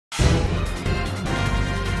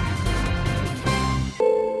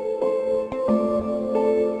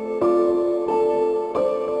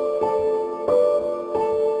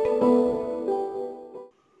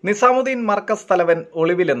നിസാമുദ്ദീൻ മർക്കസ് തലവൻ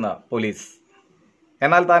ഒളിവിലെന്ന് പോലീസ്.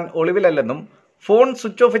 എന്നാൽ താൻ ഒളിവിലല്ലെന്നും ഫോൺ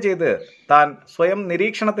സ്വിച്ച് ഓഫ് ചെയ്ത് താൻ സ്വയം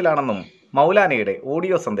നിരീക്ഷണത്തിലാണെന്നും മൗലാനയുടെ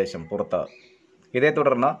ഓഡിയോ സന്ദേശം പുറത്ത്. ഇതേ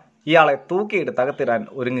തുടർന്ന് ഇയാളെ തൂക്കിയെടുത്ത് അകത്തിടാൻ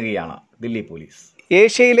ഒരുങ്ങുകയാണ് ദില്ലി പോലീസ്.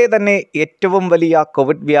 ഏഷ്യയിലെ തന്നെ ഏറ്റവും വലിയ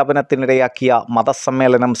കോവിഡ് വ്യാപനത്തിനിടയാക്കിയ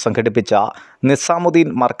മതസമ്മേളനം സംഘടിപ്പിച്ച നിസാമുദ്ദീൻ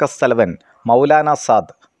മർക്കസ് തലവൻ Maulana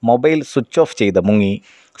Saad mobile switch off ചെയ്ത് മുങ്ങി.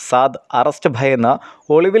 സാദ് അറസ്റ്റ് ഭയന്ന്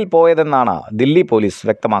ഒളിവിൽ പോയതെന്നാണ് ദില്ലി പോലീസ്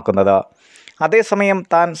വ്യക്തമാക്കുന്നത്. അതേസമയം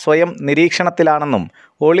താൻ സ്വയം നിരീക്ഷണത്തിലാണെന്നും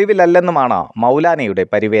ഒളിവിലല്ലെന്നുമാണ് മൗലാനയുടെ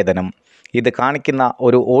പരിവേദനം. ഇത് കാണിക്കുന്ന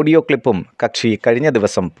ഒരു ഓഡിയോ ക്ലിപ്പും കക്ഷി കഴിഞ്ഞ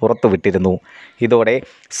ദിവസം പുറത്തുവിട്ടിരുന്നു. ഇതോടെ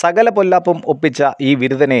സകല പൊല്ലാപ്പും ഒപ്പിച്ച ഈ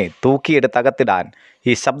വിരുദ്ധനെ തൂക്കിയെടുത്തകത്തിടാൻ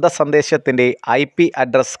ഈ ശബ്ദ സന്ദേശത്തിൻ്റെ IP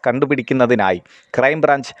അഡ്രസ് കണ്ടുപിടിക്കുന്നതിനായി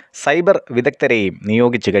ക്രൈംബ്രാഞ്ച് സൈബർ വിദഗ്ധരെയും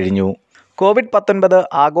നിയോഗിച്ചു കഴിഞ്ഞു. COVID-19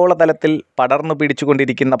 ആഗോളതലത്തിൽ പടർന്നു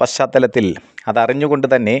പിടിച്ചുകൊണ്ടിരിക്കുന്ന പശ്ചാത്തലത്തിൽ അതറിഞ്ഞുകൊണ്ട്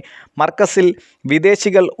തന്നെ മർക്കസിൽ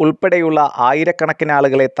വിദേശികൾ ഉൾപ്പെടെയുള്ള ആയിരക്കണക്കിന്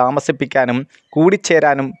ആളുകളെ താമസിപ്പിക്കാനും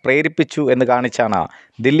കൂടിച്ചേരാനും പ്രേരിപ്പിച്ചു എന്ന് കാണിച്ചാണ്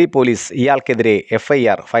ദില്ലി പോലീസ് ഇയാൾക്കെതിരെ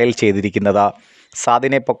FIR ഫയൽ ചെയ്തിരിക്കുന്നത്.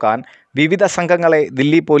 സാദിനെ പൊക്കാൻ വിവിധ സംഘങ്ങളെ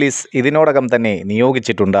ദില്ലി പോലീസ് ഇതിനോടകം തന്നെ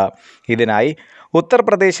നിയോഗിച്ചിട്ടുണ്ട്. ഇതിനായി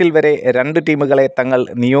ഉത്തർപ്രദേശിൽ വരെ 2 ടീമുകളെ തങ്ങൾ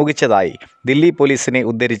നിയോഗിച്ചതായി ദില്ലി പോലീസിനെ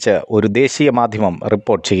ഉദ്ധരിച്ച് ഒരു ദേശീയ മാധ്യമം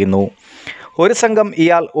റിപ്പോർട്ട് ചെയ്യുന്നു. ഒരു സംഘം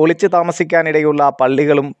ഇയാൾ ഒളിച്ചു താമസിക്കാനിടയുള്ള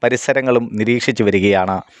പള്ളികളും പരിസരങ്ങളും നിരീക്ഷിച്ചു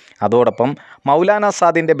വരികയാണ്. അതോടൊപ്പം മൗലാന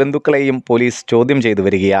സാദിൻ്റെ ബന്ധുക്കളെയും പോലീസ് ചോദ്യം ചെയ്തു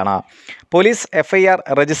വരികയാണ്. പോലീസ് FIR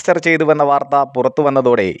രജിസ്റ്റർ ചെയ്തുവെന്ന വാർത്ത പുറത്തു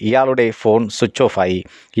വന്നതോടെ ഇയാളുടെ ഫോൺ സ്വിച്ച് ഓഫായി.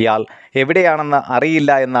 ഇയാൾ എവിടെയാണെന്ന്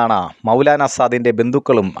അറിയില്ല എന്നാണ് മൗലാന സാദിൻ്റെ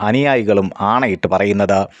ബന്ധുക്കളും അനുയായികളും ആണയിട്ട്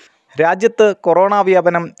പറയുന്നത്. രാജ്യത്ത് കൊറോണ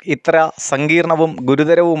വ്യാപനം ഇത്ര സങ്കീർണവും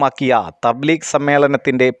ഗുരുതരവുമാക്കിയ തബ്ലീഗ്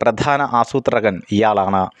സമ്മേളനത്തിൻ്റെ പ്രധാന ആസൂത്രകൻ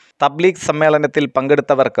ഇയാളാണ്. തബ്ലീഗ് സമ്മേളനത്തിൽ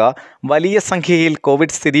പങ്കെടുത്തവർക്ക് വലിയ സംഖ്യയിൽ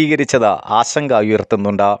കോവിഡ് സ്ഥിരീകരിച്ചത് ആശങ്ക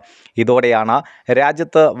ഉയർത്തുന്നുണ്ട്. ഇതോടെയാണ്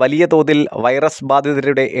രാജ്യത്ത് വലിയ തോതിൽ വൈറസ്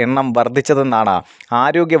ബാധിതരുടെ എണ്ണം വർദ്ധിച്ചതെന്നാണ്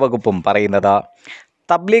ആരോഗ്യവകുപ്പും പറയുന്നത്.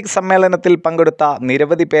 തബ്ലീഗ് സമ്മേളനത്തിൽ പങ്കെടുത്ത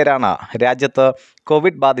നിരവധി പേരാണ് രാജ്യത്ത്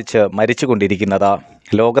കോവിഡ് ബാധിച്ച് മരിച്ചുകൊണ്ടിരിക്കുന്നത്.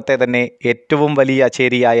 ലോകത്തെ തന്നെ ഏറ്റവും വലിയ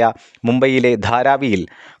ചേരിയായ മുംബൈയിലെ ധാരാവിയിൽ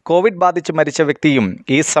കോവിഡ് ബാധിച്ച് മരിച്ച വ്യക്തിയും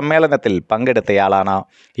ഈ സമ്മേളനത്തിൽ പങ്കെടുത്തയാളാണ്.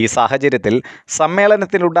 ഈ സാഹചര്യത്തിൽ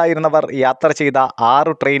സമ്മേളനത്തിലുണ്ടായിരുന്നവർ യാത്ര ചെയ്ത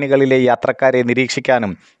 6 ട്രെയിനുകളിലെ യാത്രക്കാരെ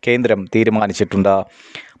നിരീക്ഷിക്കാനും കേന്ദ്രം തീരുമാനിച്ചിട്ടുണ്ട്.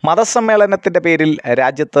 മതസമ്മേളനത്തിൻ്റെ പേരിൽ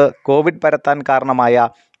രാജ്യത്ത് കോവിഡ് പരത്താൻ കാരണമായ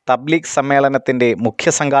തബ്ലീഗ് സമ്മേളനത്തിൻ്റെ മുഖ്യ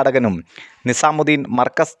സംഘാടകനും നിസാമുദ്ദീൻ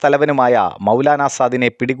മർക്കസ് തലവനുമായ മൗലാന സാദിനെ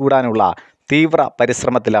പിടികൂടാനുള്ള തീവ്ര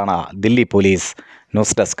പരിശ്രമത്തിലാണ് Delhi police.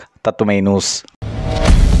 News desk Tatwamayi news.